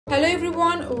Hello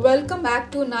everyone, welcome back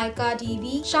to Nykaa TV.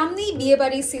 সামনেই বিয়ে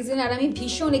বাড়ির সিজন আর আমি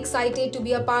ভীষণ excited to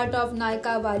be a part of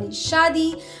নায়িকা ওয়ালি শাদি।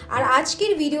 আর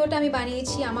আজকের ভিডিওটা আমি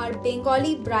বানিয়েছি আমার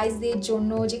বেঙ্গলি ব্রাইডসদের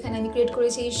জন্য, যেখানে আমি ক্রিয়েট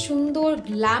করেছি এই সুন্দর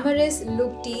গ্ল্যামারাস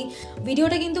লুকটি।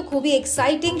 ভিডিওটা কিন্তু খুবই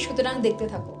এক্সাইটিং, সুতরাং দেখতে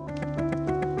থাকো।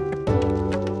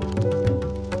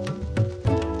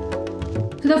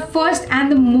 The first and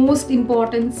the most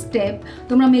important step,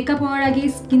 তোমরা মেকআপ হওয়ার আগে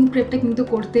স্কিন প্রেপটা কিন্তু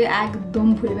করতে একদম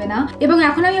ভুলবে না। এবং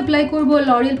এখন আমি অ্যাপ্লাই করব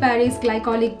L'Oréal Paris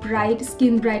glycolic bright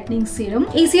skin brightening serum.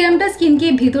 এই সিরামটা স্কিনকে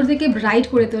ভেতর থেকে ব্রাইট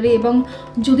করে তোলে এবং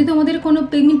যদি তোমাদের কোনো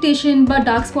পিগমেন্টেশন বা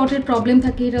ডার্ক স্পটের প্রবলেম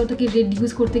থাকে এটা ওটাকে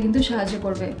রিডিউস করতে কিন্তু সাহায্য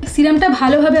করবে। সিরামটা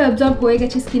ভালোভাবে অ্যাবজর্ব হয়ে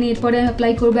গেছে স্কিনে, এরপরে আমি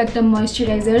অ্যাপ্লাই করবো একটা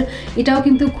ময়েশ্চারাইজার। এটাও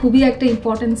কিন্তু খুবই একটা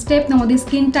ইম্পর্টেন্ট স্টেপ। তোমাদের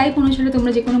স্কিন টাইপ অনুসারে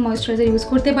তোমরা যে কোনো ময়েশ্চারাইজার ইউজ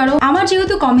করতে পারো। আমার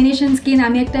যেহেতু কম্বিনেশন স্কিন,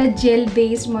 আমি একটা জেল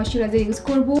বেসড ময়েশ্চারাইজার ইউজ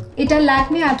করব। এটা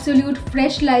Lakme absolute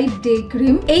fresh light day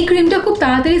cream. এই ক্রিমটা খুব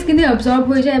তাড়াতাড়ি স্কিনে অ্যাবজর্ব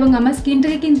হয়ে যায় এবং আমার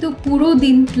স্কিনটাকে কিন্তু পুরো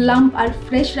দিন প্লাম্প আর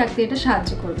ফ্রেশ রাখতে এটা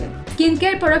সাহায্য করবে। স্কিন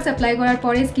কেয়ার প্রোডাক্টস অ্যাপ্লাই করার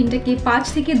পরে স্কিনটাকে 5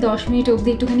 থেকে 10 মিনিট অবধি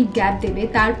একটুখানি গ্যাপ দেবে,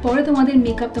 তারপরে তোমাদের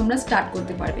মেকআপ তোমরা স্টার্ট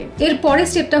করতে পারবে। এর পরের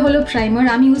স্টেপটা হলো প্রাইমার।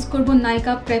 আমি ইউজ করব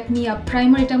নাইকা প্রেপ মি আপ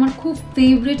প্রাইমার। এটা আমার খুব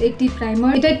ফেভারিট একটি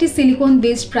প্রাইমার। এটা একটি সিলিকন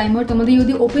বেসড প্রাইমার। তোমাদের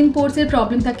যদি ওপেন পোরস এর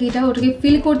প্রবলেম থাকে এটা ওটাকে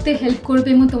ফিল করতে হেল্প করবে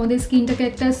এবং তোমাদের স্কিনটাকে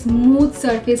একটা স্মুথ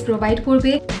সারফেস প্রোভাইড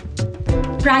করবে।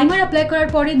 প্রাইমার অ্যাপ্লাই করার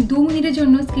পরে 2 মিনিটের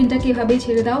জন্য স্কিনটাকে এভাবেই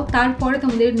ছেড়ে দাও, তারপরে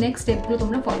তোমাদের নেক্সট স্টেপগুলো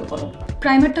তোমরা ফলো করো।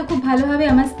 প্রাইমারটা খুব ভালোভাবে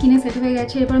আমার স্কিনে সেট হয়ে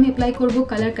গেছে। এরপর আমি অ্যাপ্লাই করব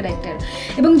কালার কারেক্টার।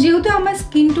 এবং যেহেতু আমার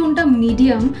স্কিন টোনটা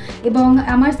মিডিয়াম এবং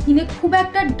আমার স্কিনে খুব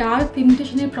একটা ডার্ক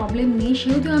পিগমেন্টেশনের প্রবলেম নেই,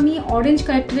 সেহেতু আমি অরেঞ্জ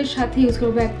কারেক্টারের সাথে ইউজ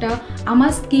করবো একটা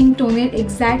আমার স্কিন টোনের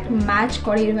এক্স্যাক্ট ম্যাচ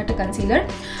করে এরকম একটা কনসিলার।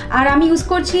 আর আমি ইউজ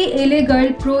করছি LA girl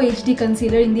pro HD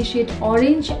concealer in the shade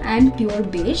orange and pure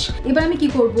বেশ। এবার আমি কি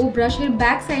করব, ব্রাশের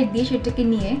ব্যাক সাইড দিয়ে সেটাকে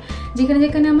নিয়ে যেখানে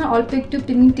যেখানে আমার অল্প একটু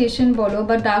পিগমেন্টেশন বলো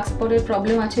বা ডার্ক স্পটের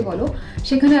প্রবলেম আছে বলো,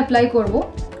 সেখানে অ্যাপ্লাই করব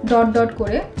ডট ডট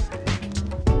করে।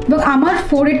 এবং আমার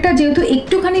ফোরহেডটা যেহেতু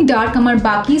একটুখানি ডার্ক আমার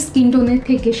বাকি স্কিন টোনের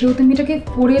থেকে, সেহেতু আমি এটাকে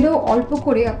ফোরহেডেও অল্প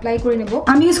করে অ্যাপ্লাই করে নেব।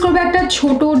 আমি ইউজ করবো একটা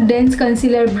ছোট ডেন্স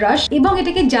কনসিলার ব্রাশ এবং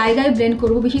এটাকে জায়গায় ব্লেন্ড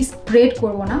করব, বেশি স্প্রেড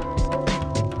করব না।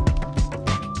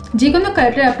 যে কোনো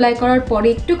কালারটা অ্যাপ্লাই করার পরে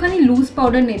একটুখানি লুজ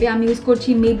পাউডার নেবে। আমি ইউজ করছি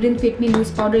Maybelline fit me loose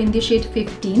powder in the shade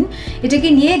 15। এটাকে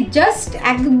নিয়ে জাস্ট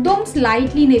একদম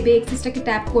স্লাইটলি নেবে, এক্সেসটাকে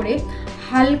ট্যাপ করে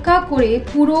হালকা করে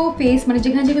পুরো ফেস, মানে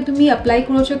যেখানে যেখানে তুমি অ্যাপ্লাই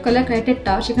করেছো কালার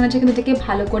কারেক্টারটা, সেখানে যেখানে এটাকে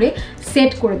ভালো করে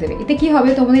সেট করে দেবে। এতে কি হবে,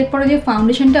 তোমাদের পরে যে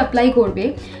ফাউন্ডেশনটা অ্যাপ্লাই করবে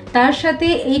তার সাথে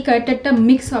এই কালারটা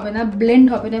মিক্স হবে না, ব্লেন্ড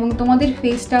হবে না এবং তোমাদের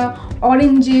ফেসটা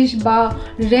অরেঞ্জিশ বা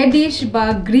রেডিশ বা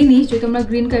গ্রিনিশ, যদি তোমরা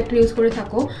গ্রিন কালারটা ইউজ করে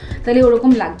থাকো তাহলে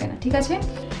ওরকম লাগবে না, ঠিক আছে।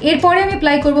 এরপরে আমি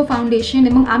অ্যাপ্লাই করবো ফাউন্ডেশন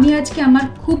এবং আমি আজকে আমার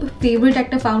খুব ফেভারিট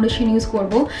একটা ফাউন্ডেশন ইউজ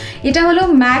করব। এটা হলো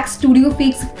max studio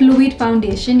fix fluid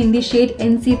foundation in the shade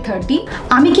NC30।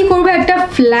 আমি কি করবো, একটা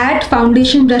ফ্ল্যাট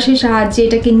ফাউন্ডেশন ব্রাশের সাহায্যে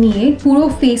এটাকে নিয়ে পুরো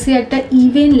ফেসে একটা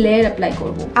ইভেন লেয়ার অ্যাপ্লাই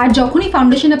করব। আর যখনই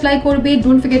ফাউন্ডেশন অ্যাপ্লাই করবে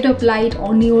don't forget to apply it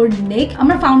on your নেক।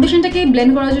 আমার ফাউন্ডেশনটাকে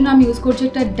ব্লেন্ড করার জন্য আমি ইউজ করছি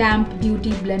একটা ড্যাম্প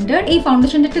বিউটি ব্লেন্ডার। এই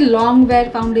ফাউন্ডেশনটা একটা long wire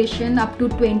foundation up to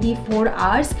 24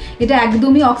 hours. এটা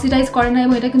একদমই অক্সিডাইজ করে না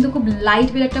এবং এটা কিন্তু খুব লাইট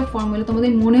ওয়েট একটা ফর্মুলা।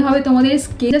 তোমাদের মনে হবে তোমাদের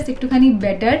স্কিন একটুখানি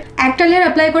বেটার। একটা লেয়ার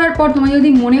অ্যাপ্লাই করার পর তোমার যদি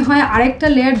মনে হয় আরেকটা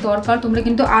লেয়ার দরকার, তোমরা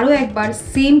কিন্তু আরো একবার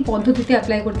সেম পদ্ধতিতে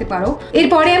অ্যাপ্লাই করতে পারো।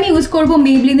 এরপরে আমি ইউজ করবো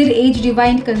মেবলিনের age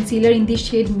divine concealer in the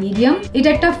shade medium. এটা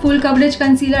একটা ফুল কভারেজ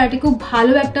কনসিলার, এটা খুব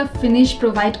ভালো একটা ফিনিশ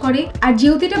প্রোভাইড করে। আর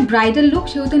যেহেতু এটা ব্রাইডাল লুক,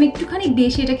 সেহেতু আমি একটুখানি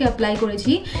বেশি এটাকে অ্যাপ্লাই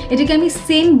করেছি। এটাকে আমি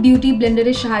সেম বিউটি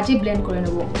ব্লেন্ডারের সাহায্যে ব্লেন্ড করে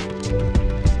নেবো।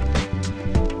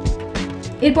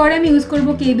 এরপরে আমি ইউজ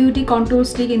করবো কে beauty control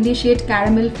stick in the shade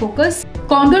caramel focus.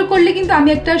 Control করলে কিন্তু আমি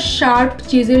একটা শার্প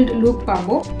চিজেলড লুক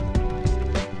পাবো।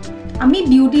 আমি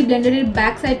বিউটি ব্লেন্ডারের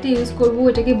ব্যাক সাইডটা ইউজ করব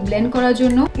এটাকে ব্লেন্ড করার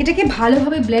জন্য। এটাকে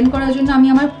ভালোভাবে ব্লেন্ড করার জন্য আমি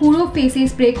আমার পুরো ফেসে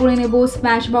স্প্রে করে নেব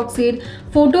স্ম্যাশ বক্সের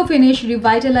photo finish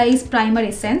revitalise primer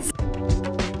essence.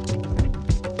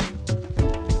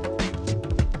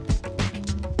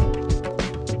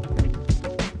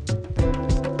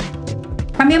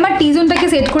 আমি আমার টি জোনটাকে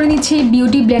সেট করে নিচ্ছি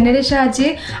বিউটি ব্লেন্ডারের সাহায্যে।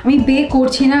 আমি বে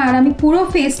করছি না আর আমি পুরো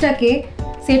ফেসটাকে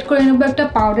সেট করে নেবো একটা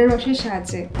পাউডার ব্রাশের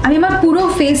সাহায্যে। আমি আমার পুরো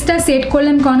ফেসটা সেট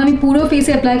করলাম কারণ আমি পুরো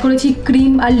ফেসে অ্যাপ্লাই করেছি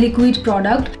ক্রিম আর লিকুইড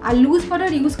প্রোডাক্ট। আর লুজ পাউডার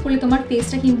ইউজ করলে তোমার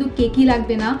ফেসটা কিন্তু কেকি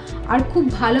লাগবে না আর খুব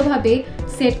ভালোভাবে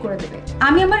সেট করে দেবে।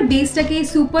 আমি আমার বেসটাকে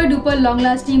সুপার ডুপার লং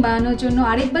লাস্টিং বানানোর জন্য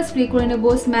আরেকবার স্প্রে করে নেবো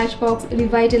স্ম্যাশ বক্স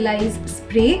রিভাইটালাইজ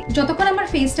স্প্রে। যতক্ষণ আমার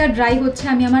ফেসটা ড্রাই হচ্ছে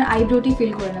আমি আমার আইব্রোটি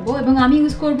ফিল করে নেবো এবং আমি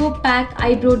ইউজ করবো প্যাক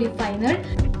আইব্রো ডিফাইনার।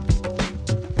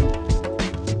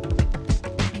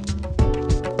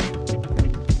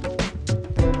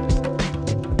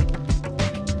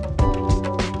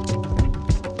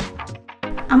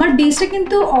 আমার বেসটা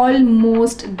কিন্তু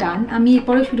অলমোস্ট ডান। আমি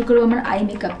এরপরে শুরু করবো আমার আই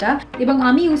মেকআপটা, এবং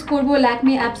আমি ইউজ করবো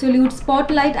Lakme absolute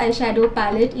spotlight eye shadow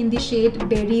palette in the shade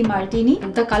berry martini.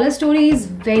 The colour story is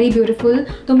very beautiful.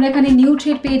 তোমরা এখানে নিউড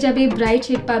শেড পেয়ে যাবে, ব্রাইট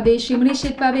শেড পাবে, শিমরি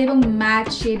শেড পাবে এবং ম্যাট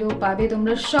শেডও পাবে।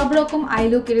 তোমরা সব রকম আই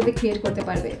লুক এটাতে ক্রিয়েট করতে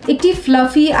পারবে। একটি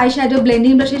ফ্লাফি আই শ্যাডো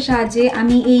ব্লেন্ডিং ব্রাশের সাহায্যে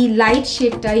আমি এই লাইট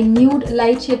শেডটা, এই নিউড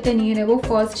লাইট শেডটা নিয়ে নেবো।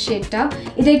 ফার্স্ট শেডটা,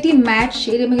 এটা একটি ম্যাট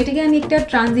শেড এবং এটাকে আমি একটা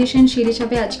ট্রানজিশন শেড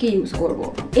হিসাবে আজকে ইউজ করবো।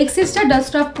 এক্সেসটা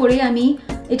ডাস্ট অফ করে আমি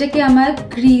এটাকে আমার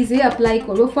ক্রিজে অ্যাপ্লাই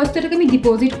করবো। ফার্স্ট এটাকে আমি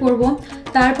ডিপোজিট করবো,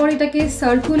 তারপর এটাকে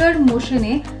সার্কুলার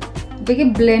মোশনে এটাকে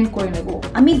ব্লেন্ড করে নেব।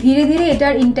 আমি ধীরে ধীরে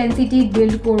এটার ইন্টেন্সিটি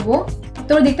বিল্ড করবো।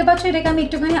 তোমরা দেখতে পাচ্ছ এটাকে আমি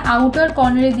একটুখানি আউটার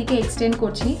কর্নারের দিকে এক্সটেন্ড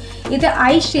করছি, এতে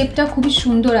আই শেপটা খুবই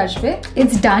সুন্দর আসবে।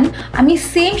 ইটস ডান। আমি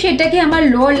সেম শেডটাকে আমার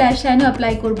লোয়ার ল্যাশ লাইনে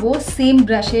অ্যাপ্লাই করবো সেম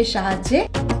ব্রাশের সাহায্যে।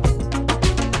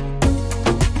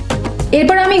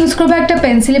 এরপর আমি ইউজ করবো একটা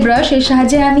পেন্সিল ব্রাশ, এর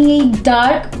সাহায্যে আমি এই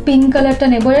ডার্ক পিঙ্ক কালারটা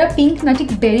নেবো। এটা পিঙ্ক না, ঠিক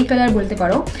বেরি কালার বলতে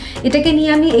পারো। এটাকে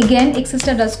নিয়ে আমি এগেন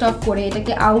এক্সেসটা ডাস্ট অফ করে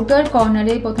এটাকে আউটার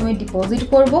কর্নারে প্রথমে ডিপোজিট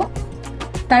করব,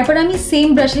 তারপর আমি সেম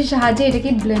ব্রাশের সাহায্যে এটাকে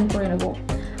ব্লেন্ড করে নেবো।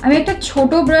 আমি একটা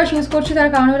ছোট ব্রাশ ইউজ করছি, তার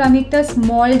কারণ হলো আমি একটা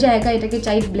স্মল জায়গায় এটাকে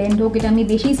চাই ব্লেন্ড হোক, এটা আমি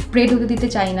বেশি স্প্রেড হতে দিতে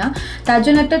চাই না। তার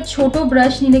জন্য একটা ছোট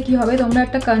ব্রাশ নিলে কি হবে, তোমরা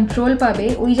একটা কন্ট্রোল পাবে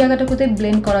ওই জায়গাটাকে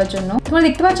ব্লেন্ড করার জন্য। তোমরা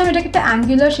দেখতে পাচ্ছ আমি এটাকে একটা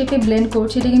অ্যাঙ্গুলার শেপে ব্লেন্ড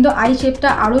করছি, এটা কিন্তু আই শেপটা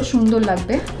আরো সুন্দর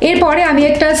লাগবে। এরপরে আমি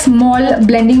একটা স্মল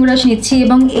ব্লেন্ডিং ব্রাশ নিচ্ছি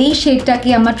এবং এই শেডটাকে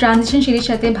আমার ট্রানজিশন শেডের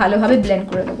সাথে ভালোভাবে ব্লেন্ড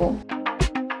করে দেবো।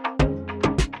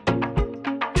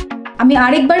 আমি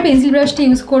আরেকবার পেন্সিল ব্রাশটা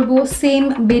ইউজ করবো সেম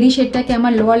বেরি শেডটাকে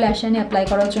আমার লোয়ার ল্যাশ লাইনে অ্যাপ্লাই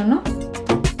করার জন্য,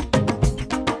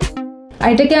 আর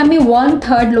এটাকে আমি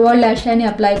 1/3 লোয়ার ল্যাশ লাইনে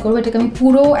অ্যাপ্লাই করবো। এটাকে আমি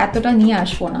পুরো এতটা নিয়ে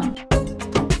আসবো না।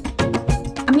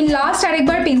 আমি লাস্ট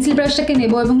আরেকবার পেন্সিল ব্রাশটাকে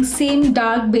নেব এবং সেম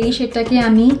ডার্ক বেরি শেডটাকে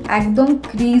আমি একদম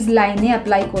ক্রিজ লাইনে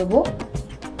অ্যাপ্লাই করবো,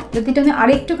 যাতে এটা আমি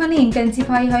আরেকটুখানি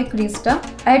ইন্টেন্সিফাই হয় ক্রিজটা,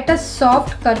 আর একটা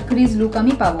সফট কাট ক্রিজ লুক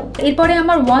আমি পাবো। এরপরে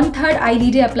আমার 1/3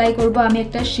 আইলিডে অ্যাপ্লাই করবো আমি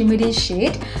একটা শিমেরি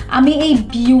শেড। আমি এই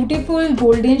বিউটিফুল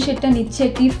গোল্ডেন শেডটা নিচ্ছি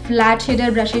একটি ফ্ল্যাট শেডার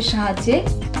ব্রাশের সাহায্যে।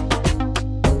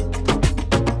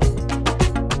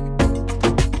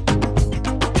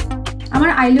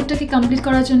 আমার আই লুকটাকে কমপ্লিট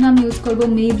করার জন্য আমি ইউজ করবো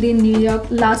Maybelline new York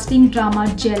lasting drama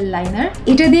jail liner.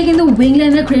 এটা দিয়ে কিন্তু উইং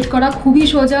লাইনার ক্রিয়েট করা খুবই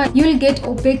সোজা। You will get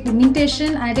opaque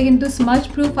pigmentation, আর এটা কিন্তু smudge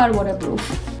proof R water proof.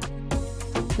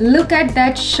 Look at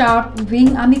that sharp wing.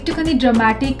 আমি একটুখানি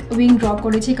ড্রামাটিক উইং ড্র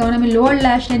করেছি, কারণ আমি লোয়ার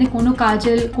ল্যাশ লাইনে কোনো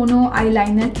কাজল, কোনো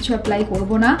আইলাইনার কিছু অ্যাপ্লাই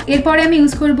করবো না। এরপরে আমি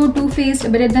ইউজ করবো two faced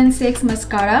better than sex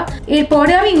mascara.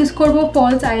 এরপরে আমি ইউজ করবো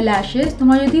ফলস আই ল্যাশেস।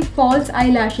 তোমরা যদি ফলস আই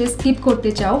ল্যাশেস স্কিপ করতে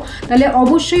চাও তাহলে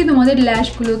অবশ্যই তোমাদের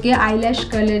ল্যাশগুলোকে আইল্যাশ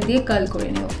কালার দিয়ে কার্ল করে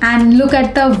নিও। And look at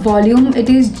the volume, it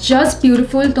is just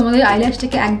beautiful. তোমাদের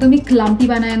আইল্যাশটাকে একদমই ক্লাম্পি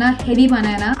বানায় না, হেভি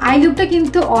বানায় না। আই লুকটা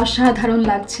কিন্তু অসাধারণ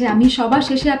লাগছে। আমি সবার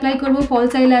শেষে অ্যাপ্লাই করবো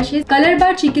false I lashes color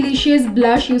bar Chickalicious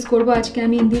blush use করব আজকে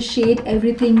আমি in the shade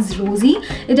Everything's Rosy।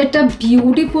 এটা একটা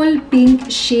বিউটিফুল পিঙ্ক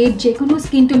শেড, যে কোনো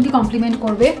স্কিন টোনকে কমপ্লিমেন্ট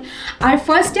করবে। আর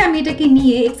ফার্স্টে আমি এটাকে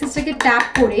নিয়ে এক্সেসটাকে ট্যাপ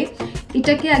করে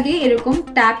এটাকে আগে এরকম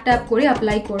ট্যাপ ট্যাপ করে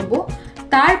অ্যাপ্লাই করব,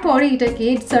 তারপরে এটাকে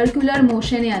সার্কুলার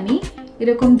মোশনে আমি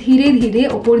এরকম ধীরে ধীরে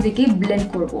ওপর দিকে ব্লেন্ড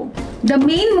করব। The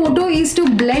main motto is to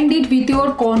blend it with your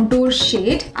contour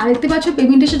shade। আর দেখতে পাচ্ছ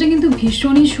পিগমেন্টেশনটা কিন্তু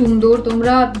ভীষণই সুন্দর,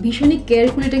 তোমরা ভীষণই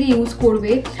কেয়ারফুল এটাকে ইউজ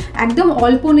করবে। একদম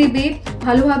অল্প নেবে,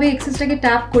 ভালোভাবে এক্সেসটাকে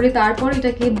ট্যাপ করে তারপর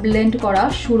এটাকে ব্লেন্ড করা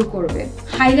শুরু করবে।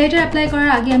 হাইলাইটার অ্যাপ্লাই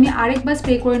করার আগে আমি আরেকবার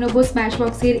স্প্রে করে নেবো স্ম্যাশ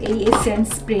বক্সের এই এসেন্স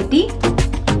স্প্রেটি।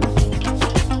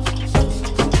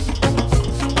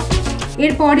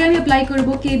 এরপরে আমি অ্যাপ্লাই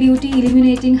করবো কে beauty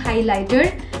illuminating highlighter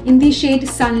in the shade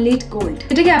Sunlit Gold।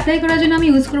 এটাকে অ্যাপ্লাই করার জন্য আমি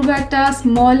ইউজ করবো একটা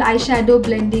স্মল আইশ্যাডো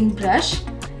ব্লেন্ডিং ব্রাশ।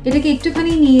 এটাকে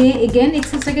একটুখানি নিয়ে এগেন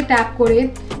এক্সেসটাকে ট্যাপ করে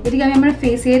এটাকে আমি আমার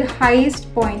ফেসের হাইয়েস্ট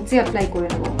পয়েন্টসে অ্যাপ্লাই করে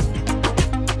নেবো।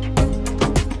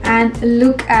 And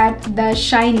look at the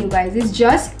shine you guys, it's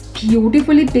just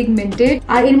beautifully pigmented।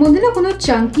 আর এর মধ্যে না কোনো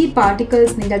চাঙ্কি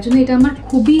পার্টিকলস নেই, যার জন্য এটা আমার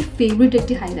খুবই ফেভারিট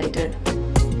একটি highlighter.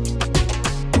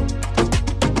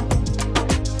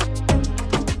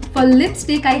 For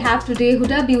lipstick I have today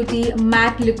Huda Beauty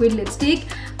matte liquid lipstick।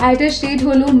 এটার শেড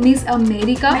হলো miss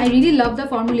America. I really love the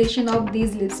formulation of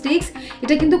these lipsticks।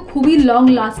 এটা কিন্তু খুবই লং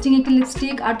লাস্টিং একটি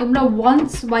লিপস্টিক, আর তোমরা ওয়ান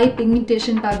সোয়াইপ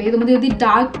পিগমেন্টেশন পাবে। তোমাদের যদি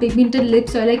ডার্ক পিগমেন্টেড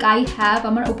লিপস হয় লাইক আই হ্যাভ,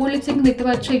 আমার ওপর লিপসে কিন্তু দেখতে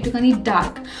পাচ্ছ একটুখানি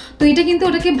ডার্ক, তো এটা কিন্তু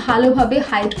ওটাকে ভালোভাবে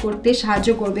হাইড করতে সাহায্য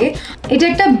করবে। এটা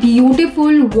একটা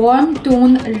beautiful worm tone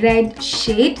red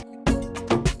shade.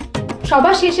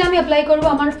 সবার শেষে আমি অ্যাপ্লাই করবো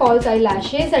আমার ফলস আই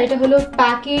ল্যাশেস, আর এটা হলো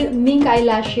প্যাকের minke I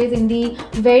lashes in the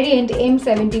variant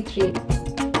M73।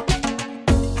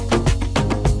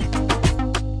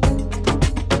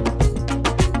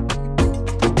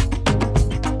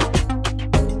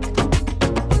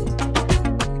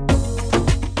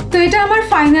 এটা আমার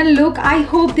final look. I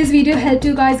hope this video help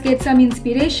you guys get some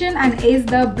inspiration and is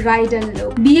the bridal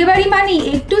look. বিয়ে বাড়ি মানে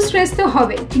একটু স্ট্রেস তো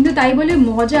হবে, কিন্তু তাই বলে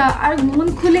মজা আর মন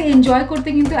খুলে এনজয় করতে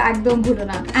কিন্তু একদম ভুলো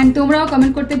না। অ্যান্ড তোমরাও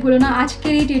কমেন্ট করতে ভুলো না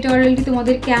আজকের এই টিউটোরিয়ালটি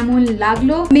তোমাদের কেমন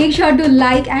লাগলো। Make sure to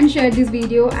like and share this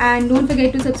video and don't forget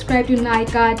to subscribe to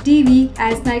Nykaa TV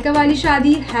as Nykaa Wali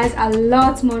Shadi has a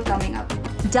lots more coming up.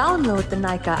 Download the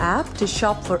Nykaa app to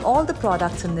shop for all the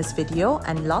products in this video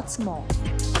and lots more.